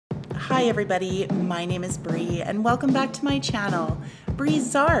Hi everybody, my name is Bree and welcome back to my channel,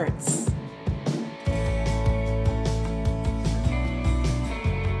 Bree's Arts.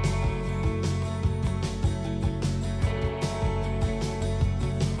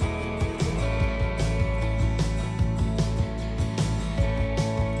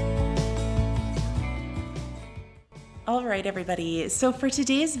 All right, everybody. So for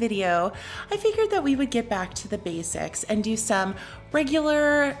today's video, I figured that we would get back to the basics and do some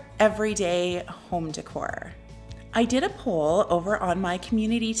regular, everyday home decor. I did a poll over on my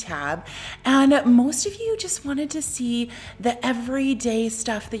community tab, and most of you just wanted to see the everyday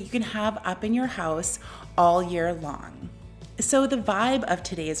stuff that you can have up in your house all year long. So the vibe of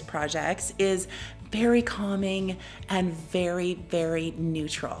today's projects is very calming and very, very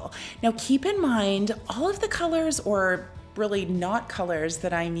neutral. Now keep in mind, all of the colors, or really not colors,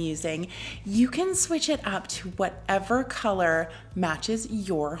 that I'm using, you can switch it up to whatever color matches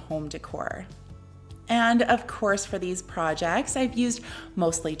your home decor. And of course, for these projects, I've used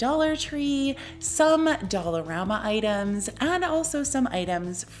mostly Dollar Tree, some Dollarama items, and also some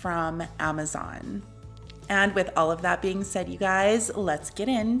items from Amazon. And with all of that being said, you guys, let's get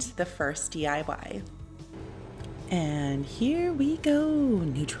into the first DIY. And here we go,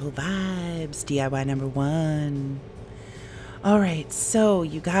 neutral vibes, DIY number 1. All right, so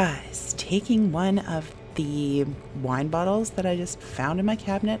you guys, taking one of the wine bottles that I just found in my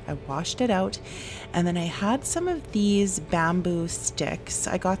cabinet, I washed it out, and then I had some of these bamboo sticks.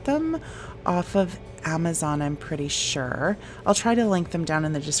 I got them off of Amazon, I'm pretty sure. I'll try to link them down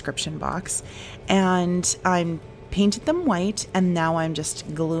in the description box. And I'm painted them white, and now I'm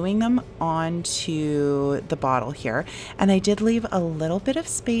just gluing them onto the bottle here. And I did leave a little bit of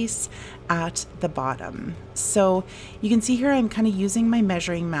space at the bottom. So you can see here I'm kind of using my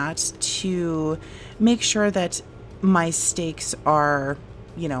measuring mat to make sure that my stakes are,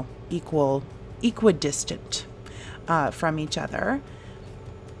 you know, equidistant from each other.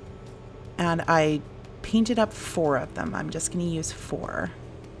 And I painted up 4 of them. I'm just going to use 4.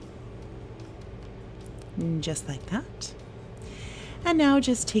 Just like that. And now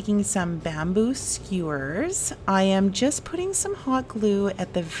just taking some bamboo skewers, I am just putting some hot glue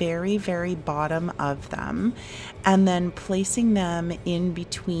at the very, very bottom of them, and then placing them in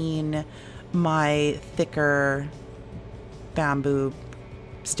between my thicker bamboo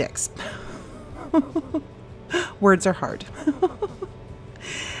sticks. Words are hard.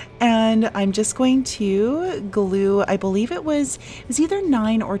 And I'm just going to glue, I believe it was either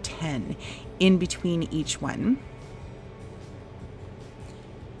 9 or 10 in between each one.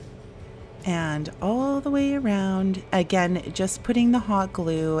 And all the way around, again, just putting the hot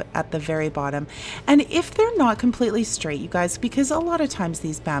glue at the very bottom. And if they're not completely straight, you guys, because a lot of times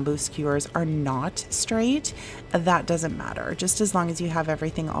these bamboo skewers are not straight, that doesn't matter. Just as long as you have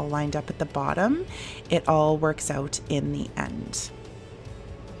everything all lined up at the bottom, it all works out in the end.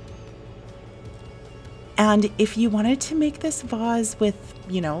 And if you wanted to make this vase with,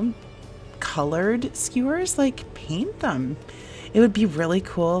 you know, colored skewers, like paint them. It would be really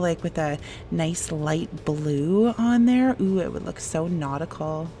cool, like with a nice light blue on there. Ooh, it would look so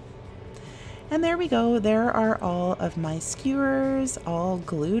nautical. And there we go. There are all of my skewers all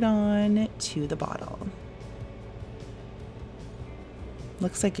glued on to the bottle.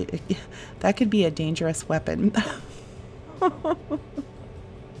 Looks like that could be a dangerous weapon.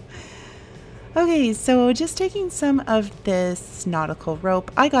 Okay, so just taking some of this nautical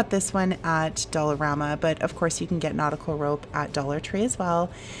rope. I got this one at Dollarama, but of course you can get nautical rope at Dollar Tree as well.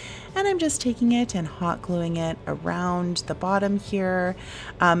 And I'm just taking it and hot gluing it around the bottom here.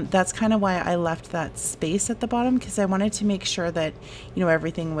 That's kind of why I left that space at the bottom, because I wanted to make sure that, you know,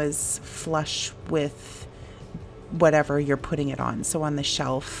 everything was flush with whatever you're putting it on. So on the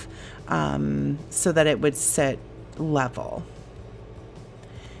shelf, so that it would sit level.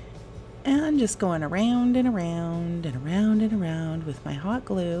 And just going around and around and around and around with my hot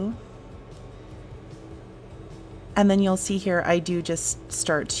glue. And then you'll see here, I do just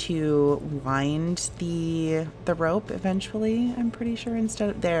start to wind the rope eventually, I'm pretty sure, instead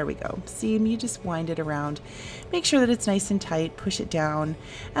of, there we go. See, you just wind it around, make sure that it's nice and tight, push it down,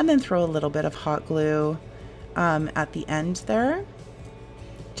 and then throw a little bit of hot glue at the end there,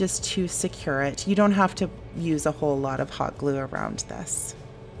 just to secure it. You don't have to use a whole lot of hot glue around this.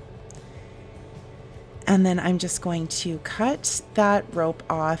 And then I'm just going to cut that rope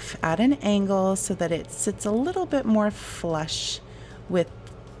off at an angle so that it sits a little bit more flush with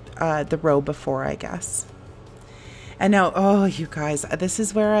the row before, I guess. And now, oh, you guys, this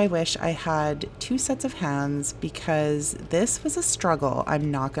is where I wish I had 2 sets of hands, because this was a struggle, I'm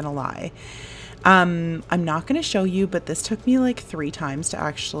not gonna lie. I'm not going to show you, but this took me like 3 times to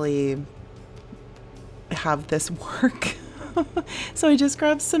actually have this work. So I just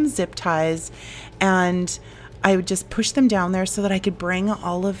grabbed some zip ties and I would just push them down there so that I could bring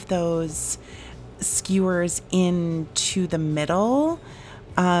all of those skewers into the middle.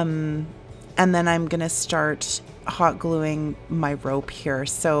 And then I'm going to start hot gluing my rope here.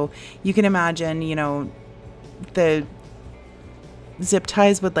 So you can imagine, you know, the zip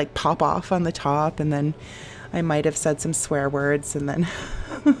ties would like pop off on the top, and then I might have said some swear words and then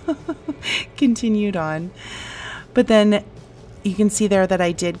continued on. But then you can see there that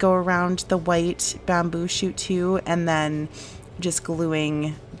I did go around the white bamboo shoot too, and then just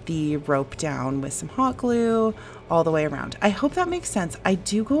gluing the rope down with some hot glue all the way around. I hope that makes sense. I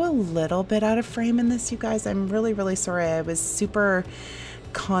do go a little bit out of frame in this, you guys. I'm really, really sorry. I was super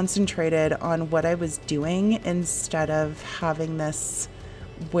concentrated on what I was doing instead of having this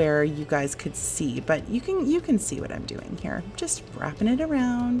where you guys could see, but you can see what I'm doing here. Just wrapping it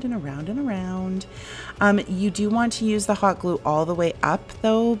around and around and around. You do want to use the hot glue all the way up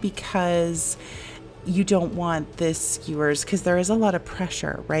though, because you don't want the skewers, because there is a lot of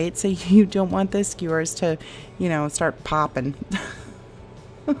pressure, right? So you don't want the skewers to, you know, start popping.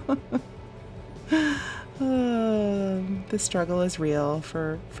 The struggle is real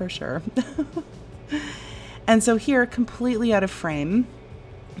for sure. And so here, completely out of frame,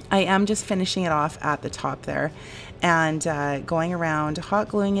 I am just finishing it off at the top there and going around, hot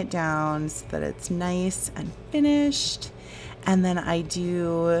gluing it down so that it's nice and finished. And then I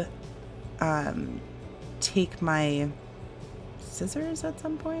do take my scissors at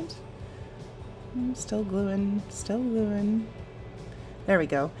some point. I'm still gluing, still gluing. There we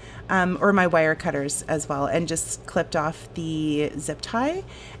go. Or my wire cutters as well, and just clipped off the zip tie,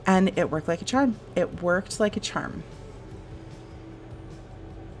 and it worked like a charm. It worked like a charm.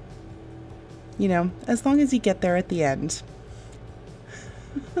 You know, as long as you get there at the end.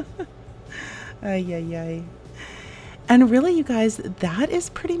 Ay, ay, ay. And really, you guys, that is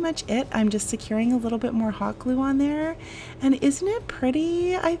pretty much it. I'm just securing a little bit more hot glue on there. And isn't it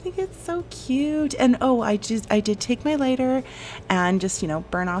pretty? I think it's so cute. And oh, I did take my lighter and just, you know,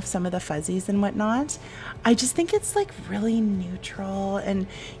 burn off some of the fuzzies and whatnot. I just think it's like really neutral. And,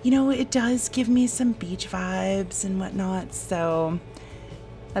 you know, it does give me some beach vibes and whatnot. So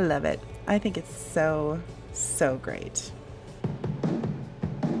I love it. I think it's so, so great.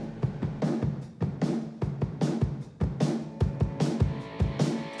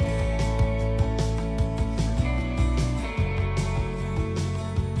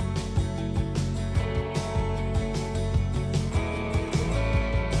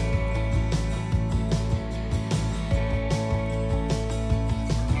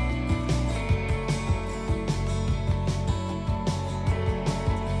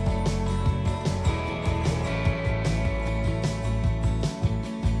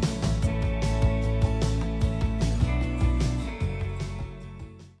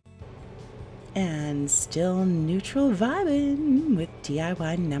 And still neutral vibing with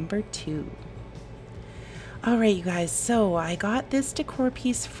DIY number 2. All right, you guys, so I got this decor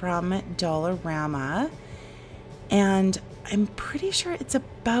piece from Dollarama, and I'm pretty sure it's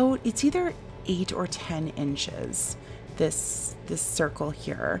either 8 or 10 inches, this circle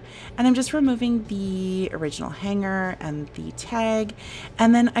here. And I'm just removing the original hanger and the tag.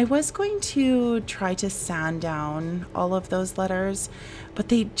 And then I was going to try to sand down all of those letters, but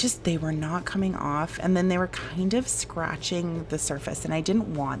they were not coming off. And then they were kind of scratching the surface, and I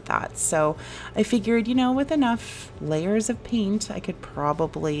didn't want that. So I figured, you know, with enough layers of paint, I could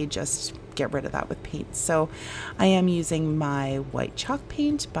probably just get rid of that with paint. So I am using my white chalk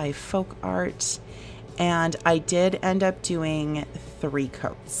paint by Folk Art. And I did end up doing 3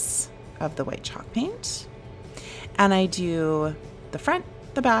 coats of the white chalk paint. And I do the front,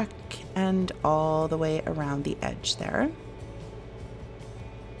 the back, and all the way around the edge there.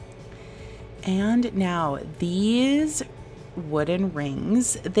 And now these wooden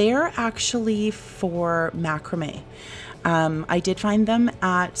rings, they're actually for macrame. I did find them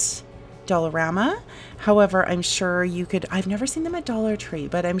at Dollarama. However, I'm sure you could, I've never seen them at Dollar Tree,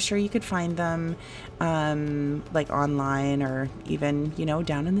 but I'm sure you could find them like online, or even, you know,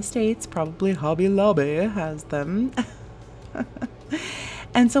 down in the States, probably Hobby Lobby has them.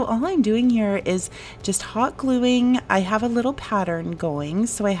 And so all I'm doing here is just hot gluing. I have a little pattern going.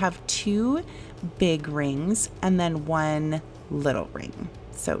 So I have 2 big rings and then 1 little ring.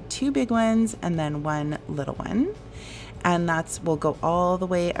 So 2 big ones and then 1 little one. And will go all the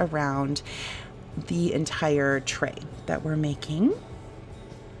way around the entire tray that we're making.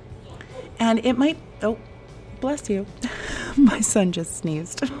 And it might, oh, bless you. My son just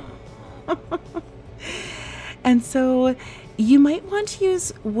sneezed. And so you might want to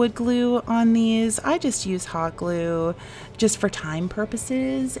use wood glue on these. I just use hot glue just for time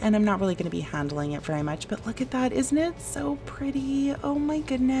purposes, and I'm not really going to be handling it very much, but look at that. Isn't it so pretty? Oh my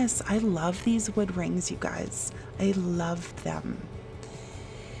goodness. I love these wood rings, you guys. I love them.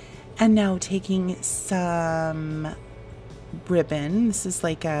 And now taking some ribbon. This is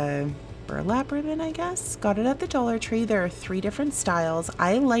like a burlap ribbon, I guess. Got it at the Dollar Tree. There are 3 different styles.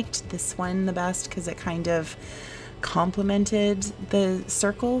 I liked this one the best because it kind of complemented the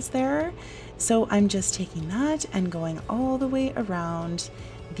circles there. So I'm just taking that and going all the way around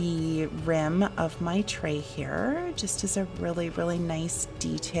the rim of my tray here, just as a really, really nice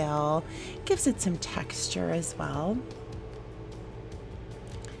detail. Gives it some texture as well.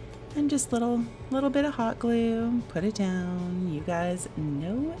 And just little bit of hot glue, put it down. You guys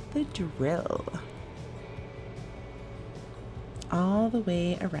know the drill. All the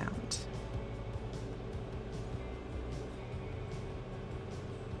way around.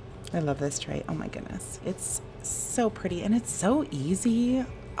 I love this tray. Oh my goodness. It's so pretty and it's so easy.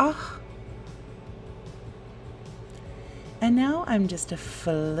 Oh. And now I'm just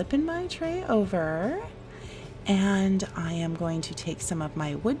flipping my tray over. And I am going to take some of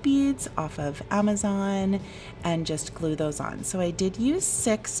my wood beads off of Amazon and just glue those on. So I did use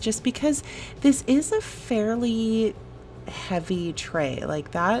 6 just because this is a fairly heavy tray.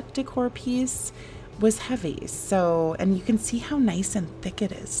 Like that decor piece was heavy. So, and you can see how nice and thick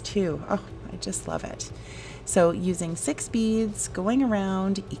it is too. Oh, I just love it. So using 6 beads, going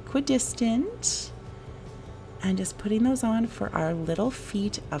around equidistant and just putting those on for our little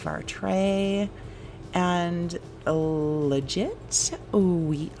feet of our tray. And legit,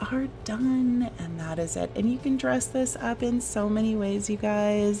 we are done, and that is it. And you can dress this up in so many ways, you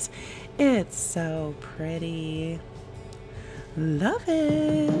guys. It's so pretty. Love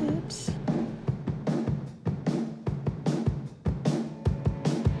it.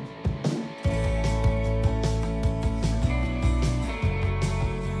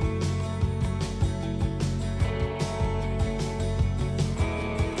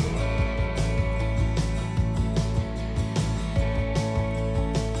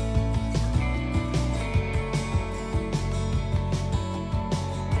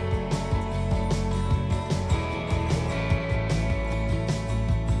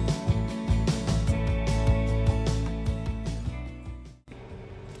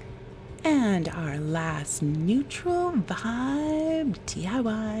 And our last neutral vibe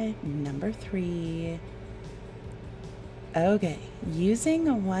DIY number 3. Okay,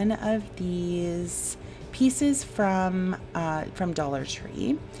 using one of these pieces from Dollar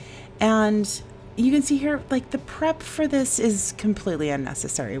Tree, and you can see here, like the prep for this is completely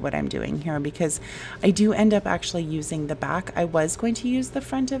unnecessary what I'm doing here, because I do end up actually using the back. I was going to use the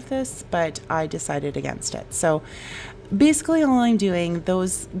front of this, but I decided against it. So basically all I'm doing,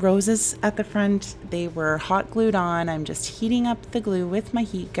 those roses at the front, they were hot glued on. I'm just heating up the glue with my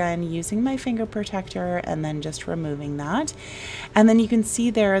heat gun, using my finger protector, and then just removing that. And then you can see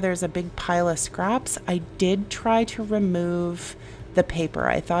there's a big pile of scraps. I did try to remove the paper.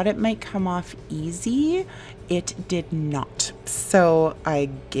 I thought it might come off easy. It did not. So I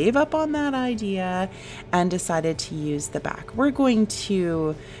gave up on that idea and decided to use the back. We're going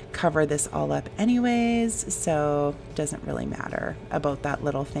to cover this all up anyways, so it doesn't really matter about that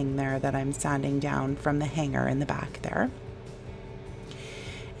little thing there that I'm sanding down from the hanger in the back there.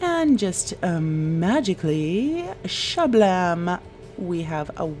 And just magically, shablam, we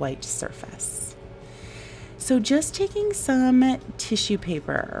have a white surface. So just taking some tissue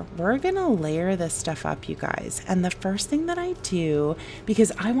paper, we're gonna layer this stuff up, you guys. And the first thing that I do,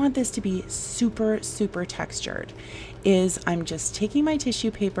 because I want this to be super, super textured, is I'm just taking my tissue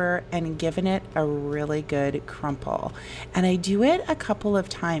paper and giving it a really good crumple. And I do it a couple of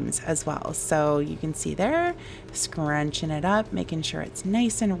times as well. So you can see there, scrunching it up, making sure it's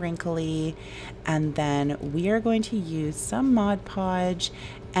nice and wrinkly. And then we are going to use some Mod Podge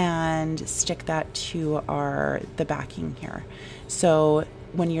and stick that to the backing here. So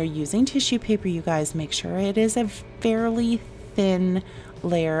when you're using tissue paper, you guys, make sure it is a fairly thin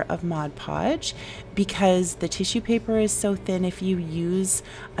layer of Mod Podge, because the tissue paper is so thin. If you use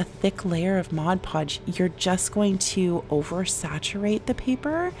a thick layer of Mod Podge, you're just going to oversaturate the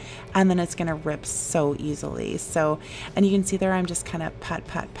paper, and then it's going to rip so easily. So, and you can see there, I'm just kind of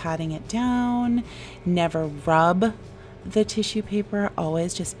patting it down. Never rub the tissue paper,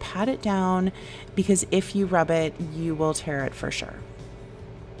 always just pat it down, because if you rub it, you will tear it for sure.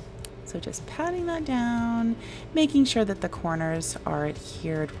 So just patting that down, making sure that the corners are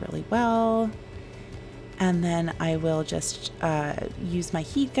adhered really well. and then I will just use my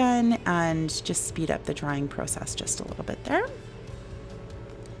heat gun and just speed up the drying process just a little bit there.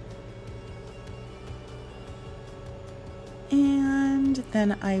 And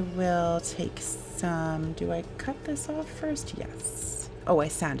then I will take some, do I cut this off first? Yes. Oh, I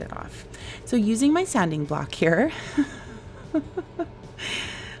sand it off. So using my sanding block here,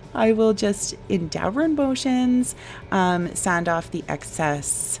 I will just, in downward motions, sand off the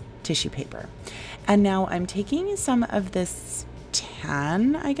excess tissue paper. And now I'm taking some of this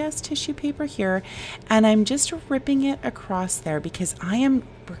tan, I guess, tissue paper here, and I'm just ripping it across there because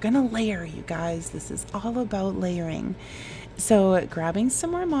we're gonna layer, you guys. This is all about layering. So grabbing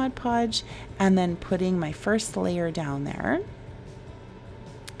some more Mod Podge and then putting my first layer down there.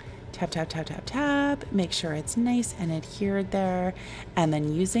 Tap, tap, tap, tap, tap. Make sure it's nice and adhered there. And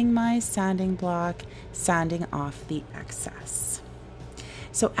then using my sanding block, sanding off the excess.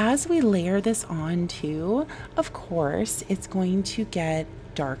 So as we layer this on too, of course, it's going to get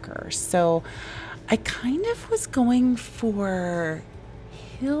darker. So I kind of was going for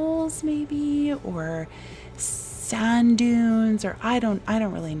hills maybe, or sand dunes, or I don't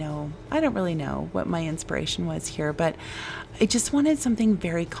really know. I don't really know what my inspiration was here, but I just wanted something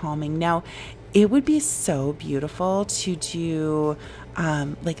very calming. Now, it would be so beautiful to do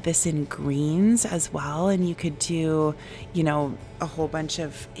like this in greens as well, and you could do, you know, a whole bunch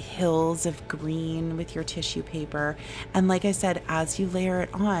of hills of green with your tissue paper. And like I said, as you layer it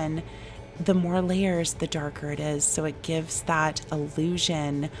on, the more layers, the darker it is. So it gives that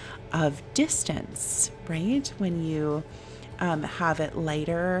illusion of distance, right? When you have it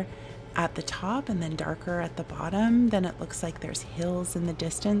lighter at the top and then darker at the bottom, then it looks like there's hills in the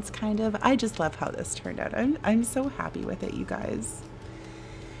distance, kind of. I just love how this turned out. I'm so happy with it, you guys.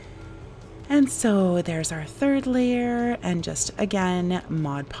 And so there's our third layer, and just again,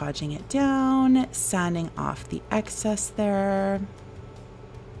 Mod Podging it down, sanding off the excess there.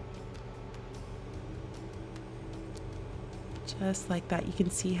 Just like that. You can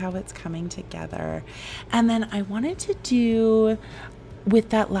see how it's coming together. And then I wanted to do, with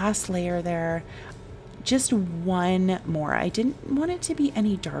that last layer there, just one more. I didn't want it to be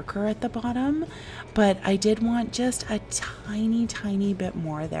any darker at the bottom, but I did want just a tiny bit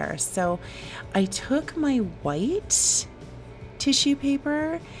more there. So I took my white tissue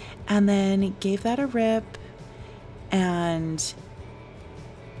paper and then gave that a rip, and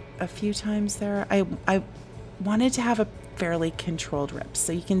a few times there, I wanted to have a fairly controlled rip.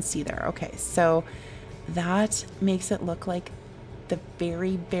 So you can see there. Okay, so that makes it look like the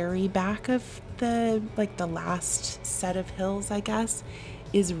very back of the, like the last set of hills, I guess,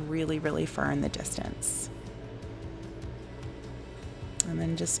 is really far in the distance. And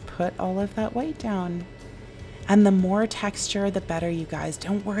then just put all of that white down. And the more texture, the better, you guys.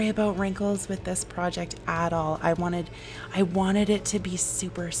 Don't worry about wrinkles with this project at all. I wanted it to be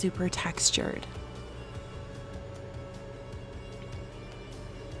super textured.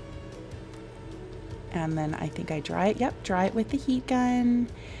 And then I think I dry it. Yep, dry it with the heat gun.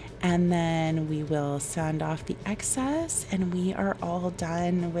 And then we will sand off the excess, and we are all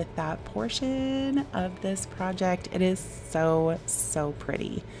done with that portion of this project. It is so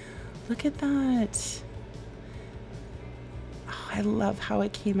pretty. Look at that. Oh, I love how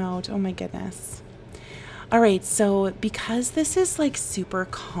it came out. Oh my goodness. All right, so because this is like super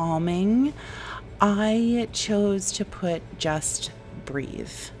calming, I chose to put Just Breathe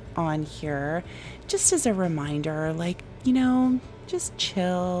on here, just as a reminder, like, you know, just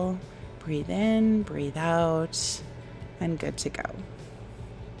chill, breathe in, breathe out, and good to go.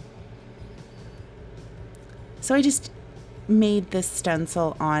 So I just made this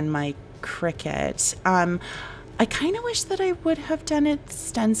stencil on my Cricut. I kind of wish that I would have done it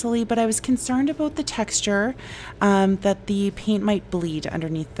stencily, but I was concerned about the texture, that the paint might bleed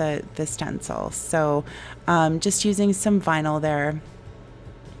underneath the stencil. So just using some vinyl there.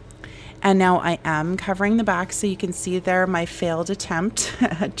 And now I am covering the back, so you can see there my failed attempt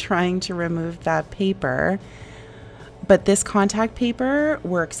at trying to remove that paper. But this contact paper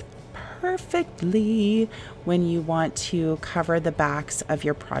works perfectly when you want to cover the backs of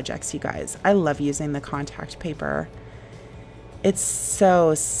your projects, you guys. I love using the contact paper. It's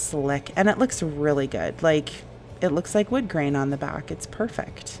so slick, and it looks really good. Like, it looks like wood grain on the back. It's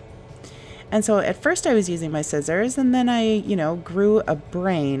perfect. And so at first I was using my scissors, and then I, you know, grew a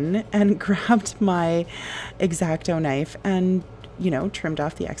brain and grabbed my X-Acto knife and, you know, trimmed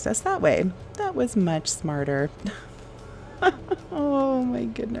off the excess that way. That was much smarter. Oh my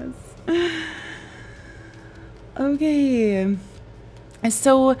goodness. Okay.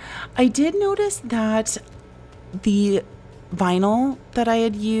 So I did notice that the vinyl that I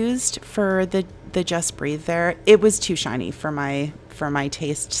had used for the the Just Breathe there, it was too shiny for my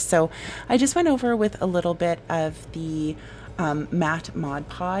taste. So I just went over with a little bit of the matte Mod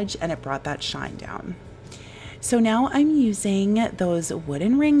Podge, and it brought that shine down. So now I'm using those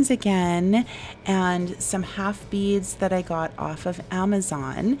wooden rings again and some half beads that I got off of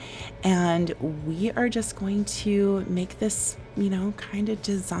Amazon. And we are just going to make this, you know, kind of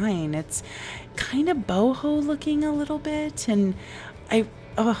design. It's kind of boho looking a little bit. And I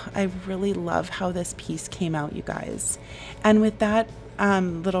really love how this piece came out, you guys. And with that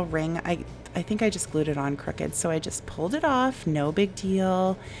little ring, I think I just glued it on crooked, so I just pulled it off, no big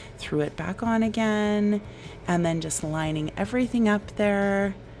deal, threw it back on again, and then just lining everything up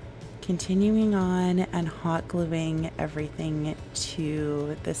there, continuing on and hot gluing everything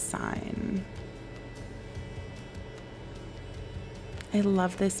to the sign. I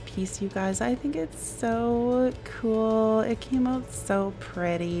love this piece, you guys. I think it's so cool. It came out so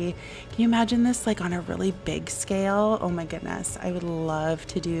pretty. Can you imagine this like on a really big scale? Oh my goodness. I would love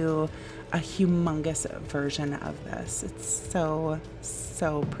to do a humongous version of this. It's so,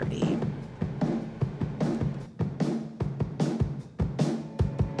 so pretty.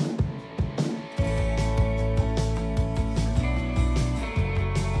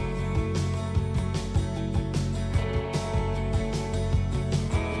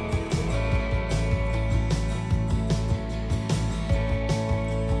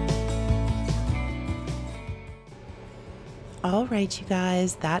 All right, you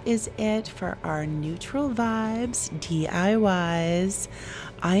guys, that is it for our neutral vibes DIYs.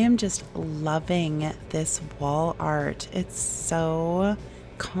 I am just loving this wall art. It's so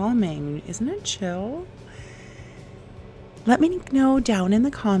calming. Isn't it chill? Let me know down in the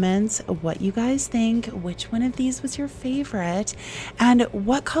comments what you guys think, which one of these was your favorite, and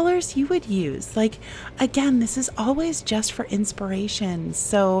what colors you would use. Like, again, this is always just for inspiration.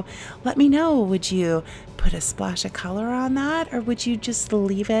 So let me know, would you put a splash of color on that, or would you just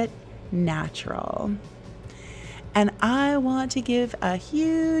leave it natural? And I want to give a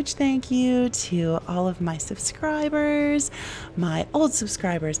huge thank you to all of my subscribers, my old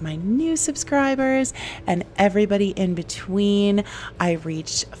subscribers, my new subscribers, and everybody in between. I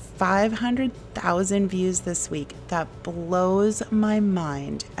reached 500,000 views this week. That blows my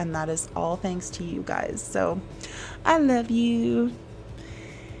mind. And that is all thanks to you guys. So I love you.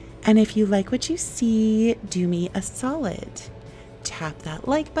 And if you like what you see, do me a solid. Tap that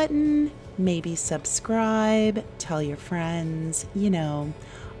like button. Maybe subscribe, tell your friends, you know,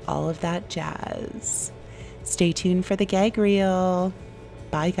 all of that jazz. Stay tuned for the gag reel.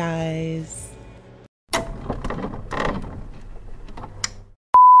 Bye, guys.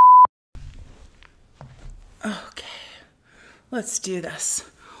 Okay, let's do this.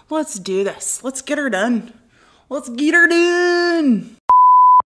 Let's do this. Let's get her done. Let's get her done.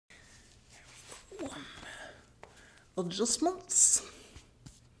 Adjustments.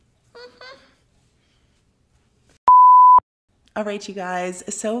 All right, you guys.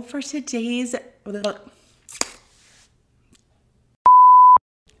 So for today's, the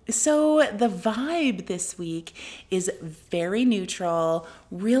vibe this week is very neutral,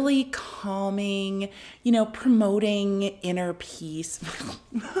 really calming, you know, promoting inner peace.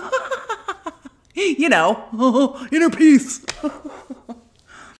 You know, inner peace.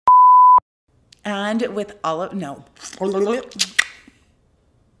 And with all of, no.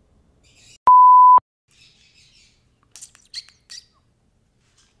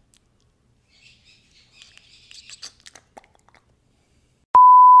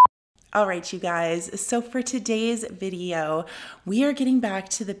 All right, you guys. So for today's video, we are getting back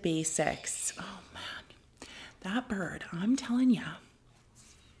to the basics. Oh man, that bird, I'm telling you,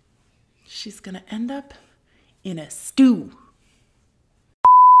 she's gonna end up in a stew.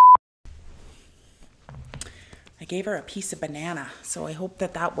 I gave her a piece of banana, so I hope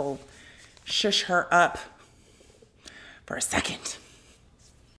that that will shush her up for a second.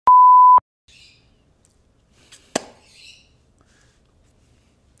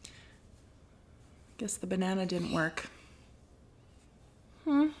 Guess the banana didn't work.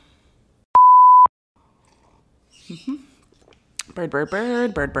 Bird, bird, bird,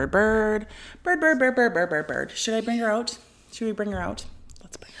 bird, bird, bird, bird, bird, bird, bird, bird, bird, bird, bird. Should I bring her out? Should we bring her out?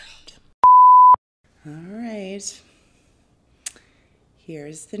 Let's bring her out. All right.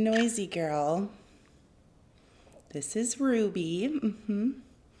 Here's the noisy girl. This is Ruby.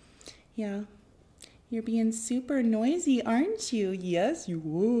 Yeah. You're being super noisy, aren't you? Yes, you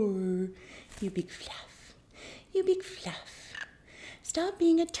are. You big fluff. You big fluff. Stop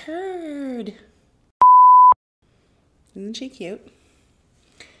being a turd. Isn't she cute?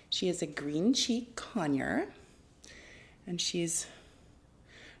 She is a green cheek conure, and she's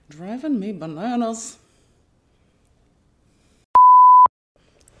Driving me bananas.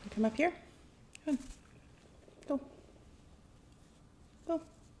 Come up here. Come on. Go. Go.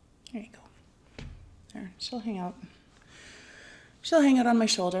 There you go. There, she'll hang out. She'll hang out on my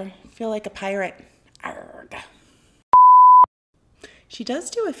shoulder. Feel like a pirate. Arrgh. She does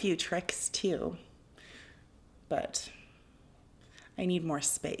do a few tricks too, but I need more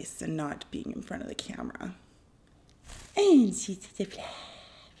space and not being in front of the camera. And she's such a fluff.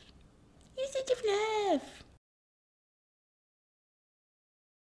 You're such a fluff.